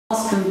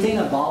must contain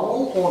a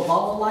vowel or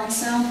vowel-like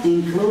sound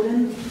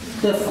including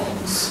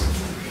diphthongs.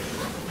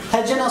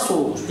 Hece nasıl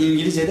olur?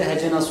 İngilizce'de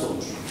hece nasıl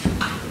olur?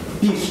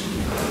 1.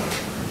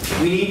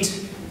 We need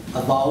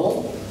a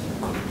vowel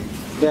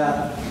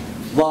veya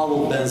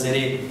vowel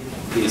benzeri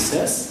bir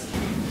ses.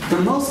 The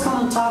most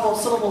common type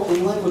of syllable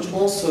in language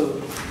also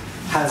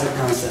has a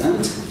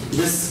consonant.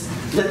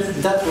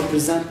 That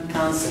represents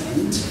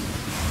consonant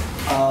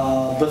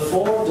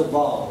before the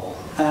vowel,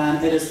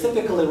 and it is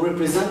typically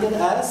represented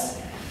as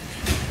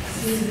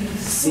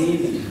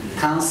CV,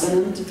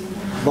 consonant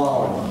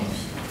vowel.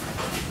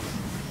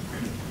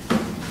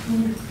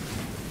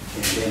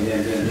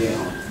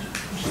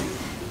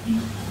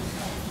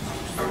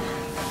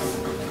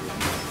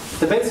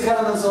 The basic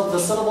elements of the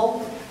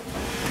syllable: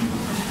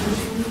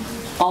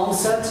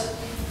 onset,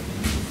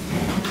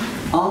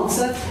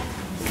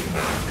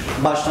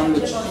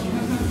 başlangıç,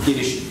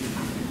 giriş.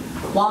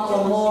 One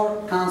or more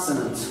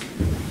consonants.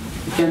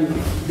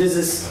 This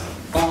is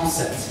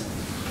onset,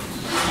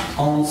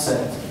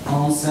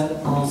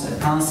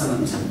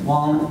 consonant,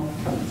 1,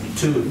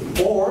 2,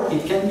 or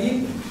it can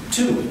be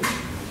 2,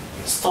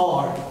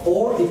 star,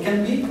 or it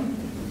can be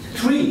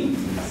 3,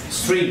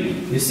 string.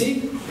 You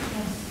see?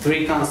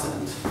 3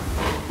 consonants.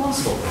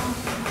 Possible.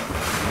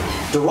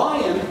 The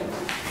rhyme,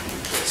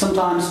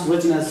 sometimes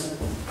written as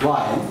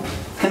rhyme,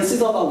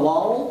 consists of a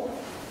vowel.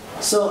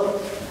 So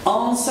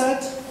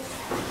onset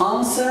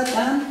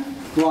and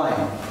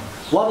rhyme.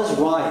 What is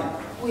rhyme?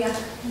 Uyak.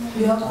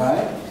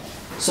 Alright.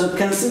 So it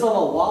consists of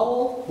a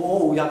vowel.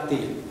 Bu uyak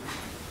değil.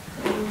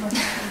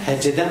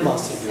 Heceden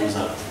bahsediyoruz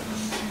artık.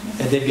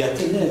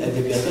 Edebiyatın ne?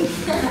 Edebiyatın.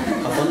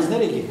 Kafanız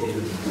nereye gitti?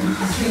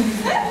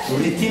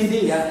 Ritim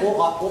değil. Yani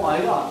o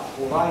ayrı. O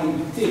rhyme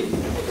değil.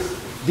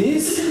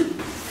 Biz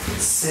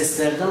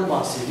seslerden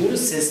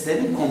bahsediyoruz.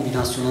 Seslerin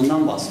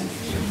kombinasyonundan bahsediyoruz.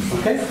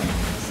 Okay?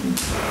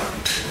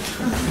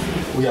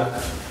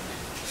 Uyak.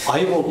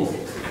 Ayıp oldu.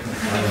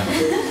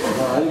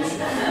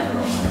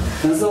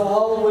 And so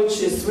vowel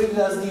which is treated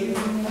as the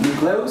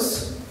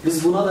nucleus.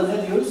 Biz buna da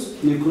ne diyoruz?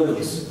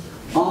 Nucleus.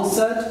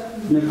 Onset,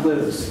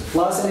 nucleus.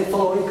 Plus any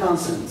following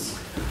consonants.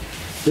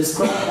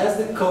 Described as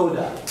the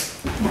coda.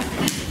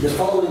 The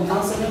following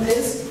consonant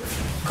is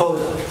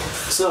coda.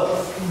 So,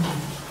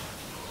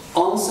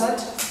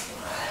 onset,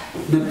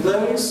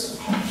 nucleus,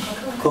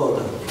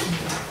 coda.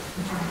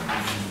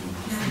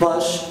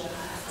 Baş,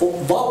 o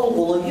vowel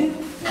olayı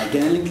yani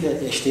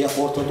genellikle işte ya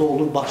ortada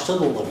olur, başta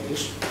da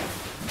olabilir.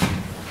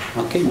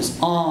 Okay, biz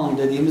an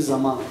dediğimiz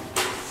zaman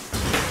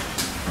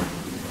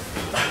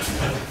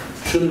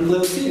şu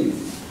nucleus değil mi?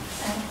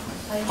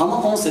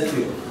 Ama onset yok.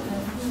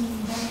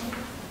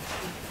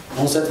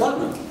 Onset var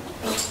mı?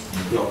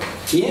 Yok.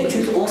 Niye?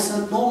 Çünkü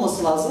onset ne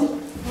olması lazım?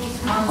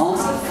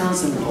 Onset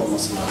consonant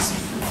olması lazım.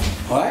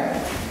 Alright?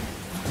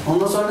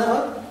 Ondan sonra ne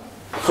var?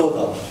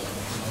 Coda var.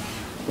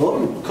 Doğru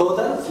mu?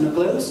 Coda,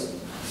 nucleus,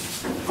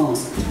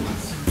 onset.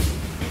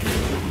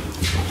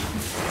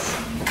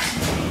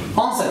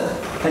 Onset,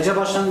 hece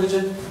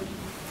başlangıcı.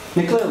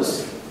 Nucleus,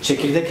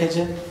 çekirdek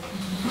hece.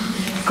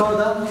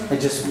 Coda,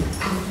 hece sonu.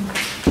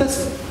 That's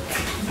it.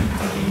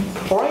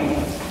 Alright?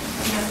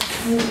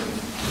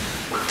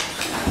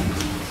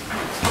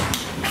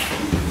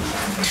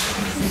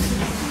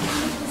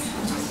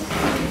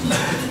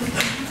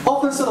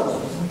 Open syllable.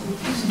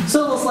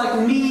 Syllables like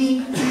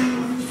me,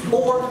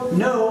 or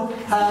no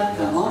have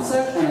an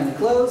onset and a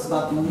nucleus,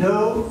 but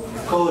no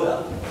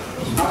coda.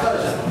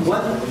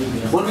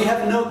 When we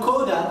have no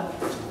coda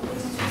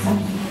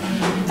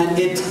and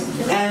it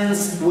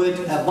ends with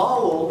a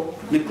vowel,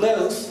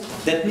 nucleus,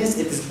 that means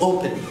it is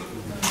open.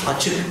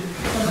 Açık.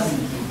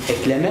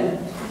 Ekleme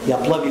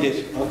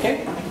yapılabilir. Okay?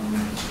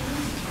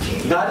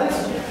 Got it?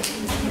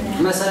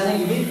 Mesela ne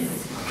gibi?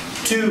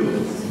 To,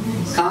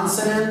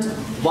 consonant,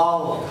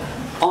 vowel.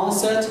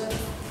 Onset,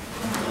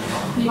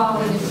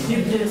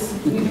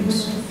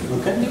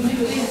 okay.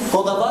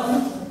 Coda var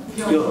mı?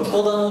 Yok.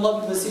 Coda'nın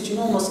olabilmesi için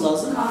olması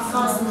lazım?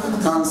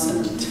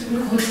 Consonant.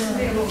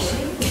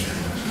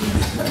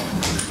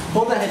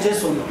 Coda hece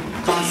sonu.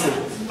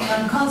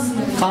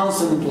 Consonant.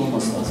 Consonant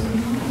olması lazım.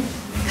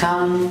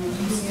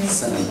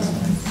 Consonant.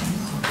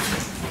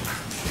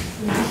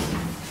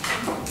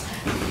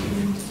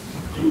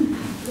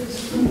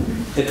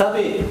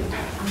 Tabi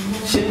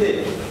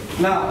şimdi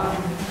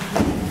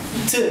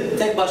t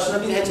tek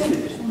başına bir hece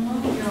midir?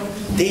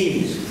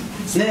 Değildir.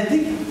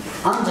 Nedir?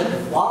 Ancak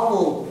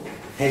vowel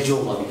hece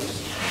olabilir.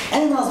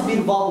 En az bir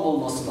vowel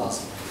olması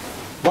lazım.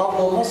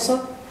 Vowel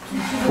olmazsa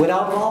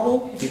without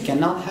vowel you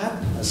cannot have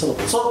a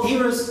syllable. So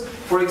here is,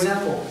 for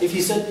example, if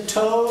you said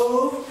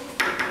toe,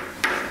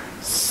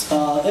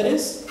 it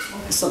is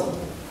a syllable.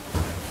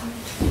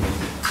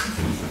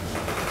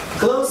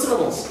 Closed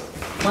syllables.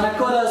 When a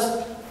coda is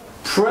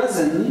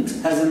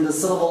present, as in the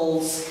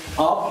syllables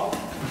up,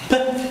 p,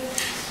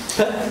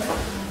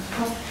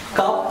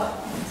 cup,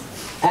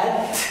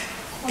 at,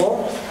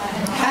 or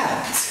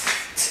hat.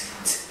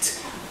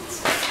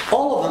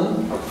 All of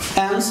them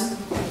ends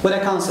with a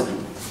consonant.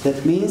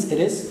 That means it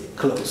is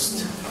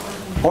closed.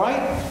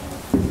 Alright?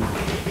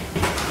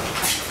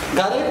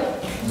 Got it?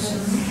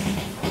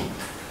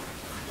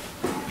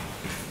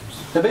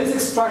 The basic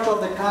structure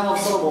of the kind of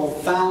syllable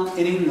found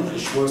in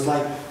English was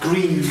like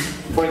green,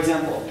 for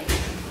example.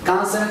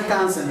 Consonant,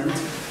 consonant,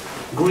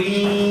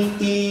 green,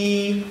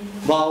 E,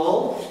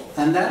 vowel,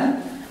 and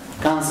then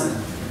consonant.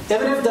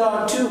 Even if there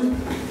are two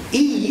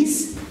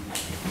E's,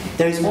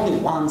 there is only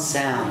one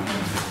sound.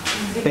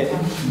 Okay,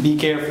 be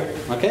careful,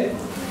 okay?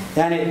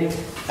 Yani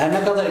her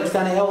ne kadar iki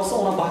tane E olsa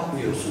ona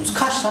bakmıyorsunuz.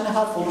 Kaç tane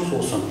harf olursa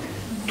olsun,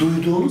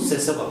 duyduğunuz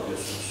sese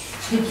bakıyorsunuz.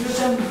 Peki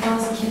hocam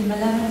bazı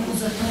kelimeler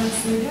uzatarak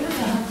söylüyoruz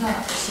ya,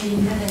 hatta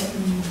şeyinde de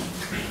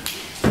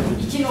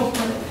iki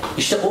noktalı.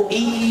 İşte o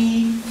E.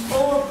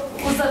 O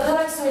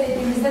uzatarak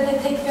söylediğimizde de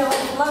tek bir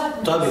harf olarak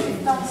mı? Tabii.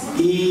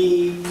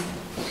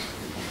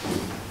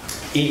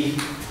 E.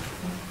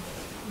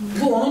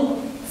 Bu onun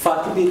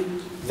farklı bir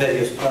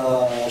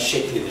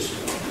şeklidir.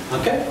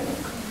 Okay?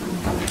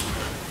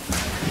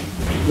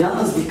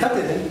 Yalnız dikkat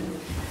edin.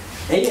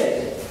 Eğer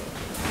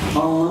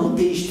anlamı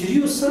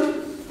değiştiriyorsa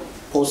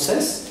o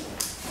ses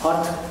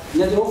artık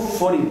nedir o?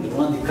 Foneimdir.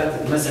 Ona dikkat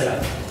edin.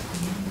 Mesela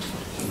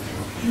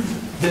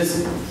this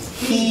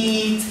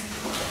heat.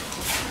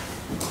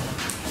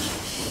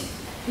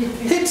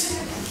 Hit.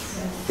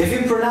 If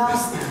you pronounce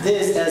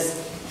this as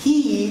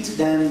heat,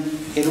 then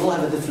it will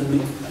have a different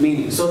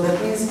meaning. So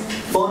that means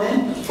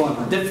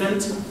phoneme,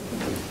 different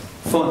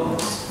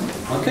phonemes.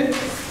 Okay?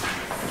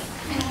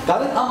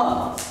 Got it?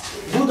 Ama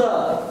bu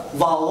da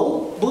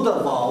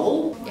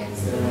vowel.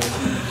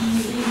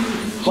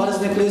 What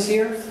is Nucleus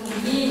here?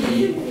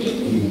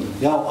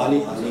 Ya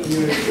Ali.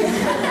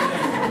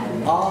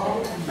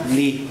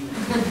 Ali.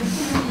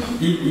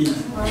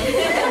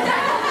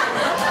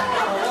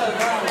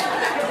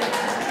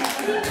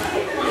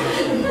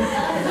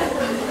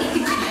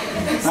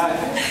 Right.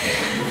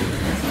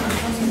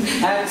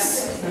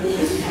 X,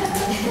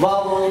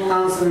 vowel,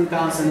 consonant,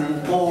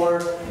 consonant,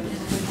 or,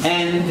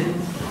 and,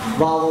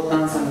 vowel,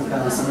 consonant,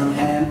 consonant,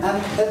 and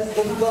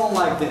it's going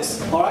like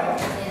this,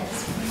 alright?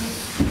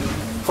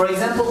 For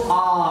example,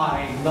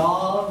 I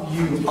love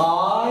you.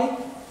 I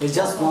is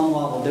just one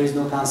vowel, there is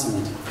no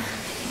consonant.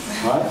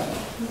 Alright?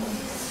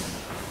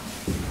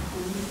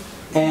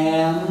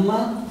 M,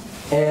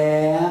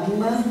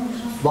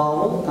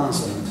 vowel,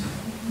 consonant.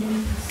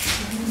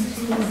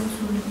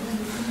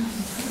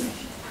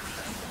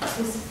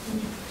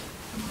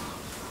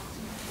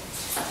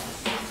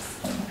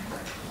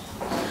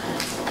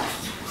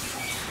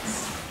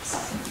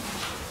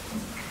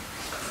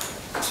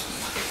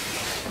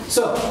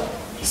 So,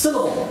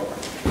 syllable.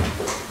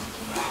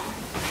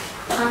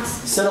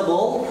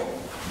 Syllable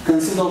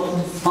consists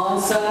of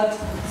onset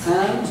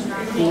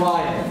and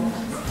rhyme.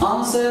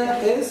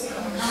 Onset is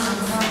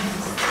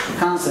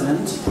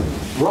consonant,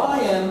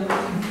 rhyme,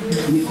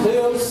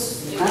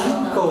 nucleus,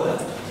 and coda.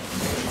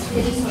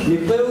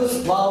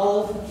 Nucleus,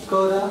 vowel,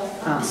 coda,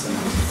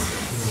 consonant.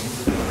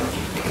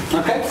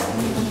 Okay?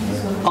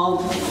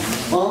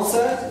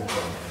 Onset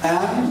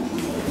and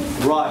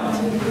rhyme.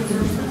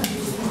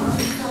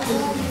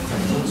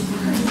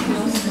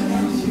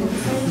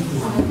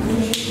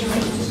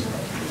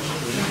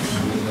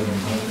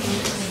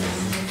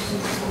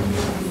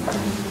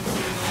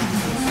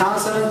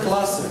 Consonant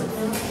cluster.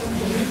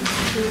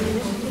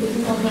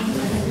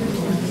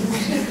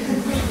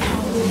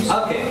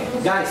 Okay,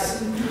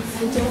 guys.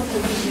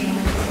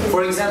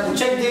 For example,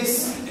 check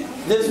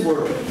this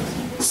word.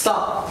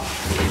 Stop.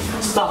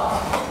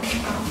 Stop.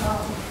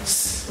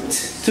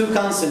 Two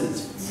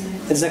consonants.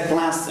 It's a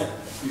cluster.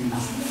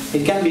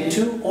 It can be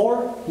two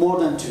or more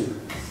than two.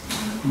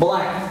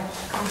 Black.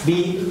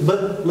 B,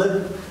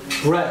 red.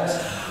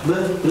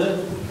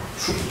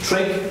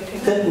 Trick,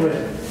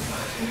 red.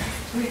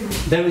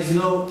 There is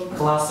no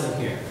cluster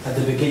here at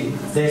the beginning.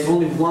 There is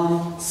only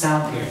one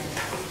sound here.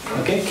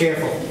 Okay,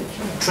 careful.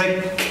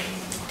 Trick.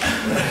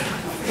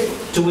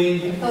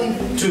 Twin,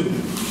 two.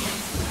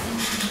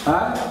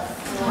 Alright?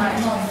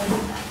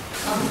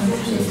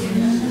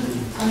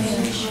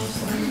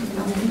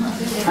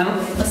 And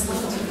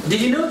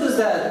did you notice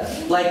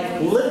that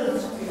like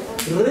lip,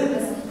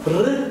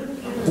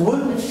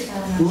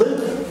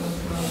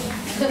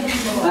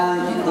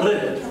 and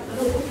rip,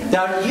 they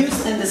are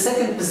used in the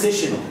second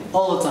position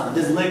all the time.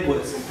 This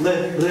liquids,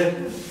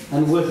 lip,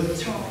 and whip.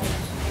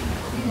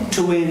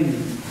 Twin,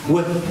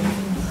 whip.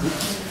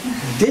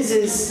 This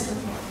is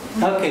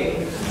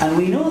okay, and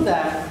we know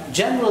that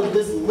generally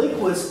these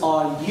liquids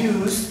are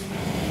used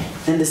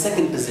in the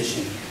second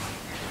position.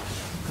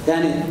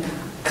 Yani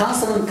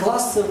consonant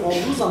cluster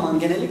olduğu zaman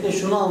genellikle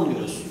şunu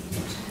anlıyoruz.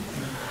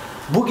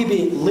 Bu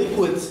gibi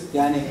liquid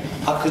yani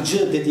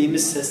akıcı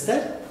dediğimiz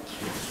sesler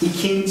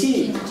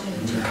ikinci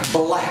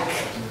black.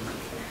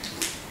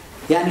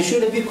 Yani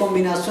şöyle bir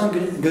kombinasyon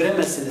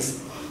göremezsiniz.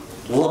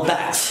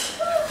 Labax.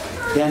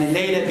 Yani L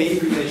ile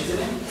B'yi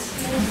birleştirin.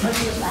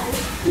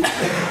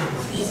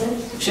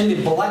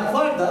 Şimdi black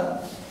var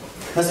da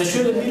mesela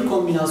şöyle bir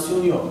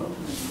kombinasyon yok.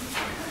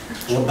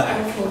 Labax.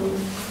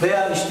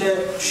 Veya işte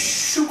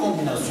şu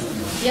kombinasyon.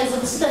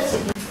 Yazılısı da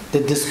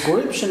The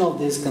description of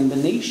this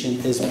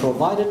combination is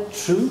provided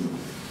through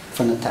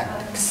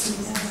Phonotactics.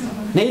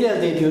 Neyle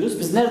elde ediyoruz?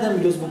 Biz nereden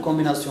biliyoruz bu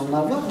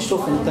kombinasyonlar var? İşte o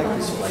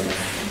phonotactics olayı.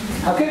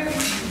 Okay?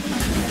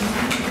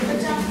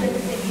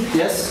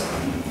 Yes?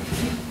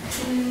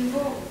 Bu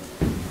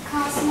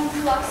consonant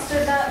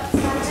cluster'da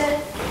sadece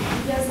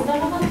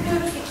yazıda mı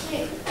bakıyoruz?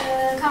 İki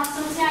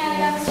consonant yan yana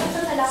gelmesi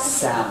yoksa telaffuz.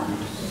 Sound.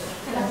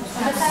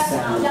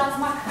 Mesela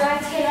yazmak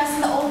gayet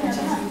kelimesinde olmuyor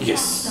değil mi?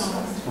 Yes.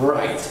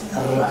 Right.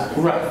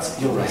 Right.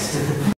 You're right.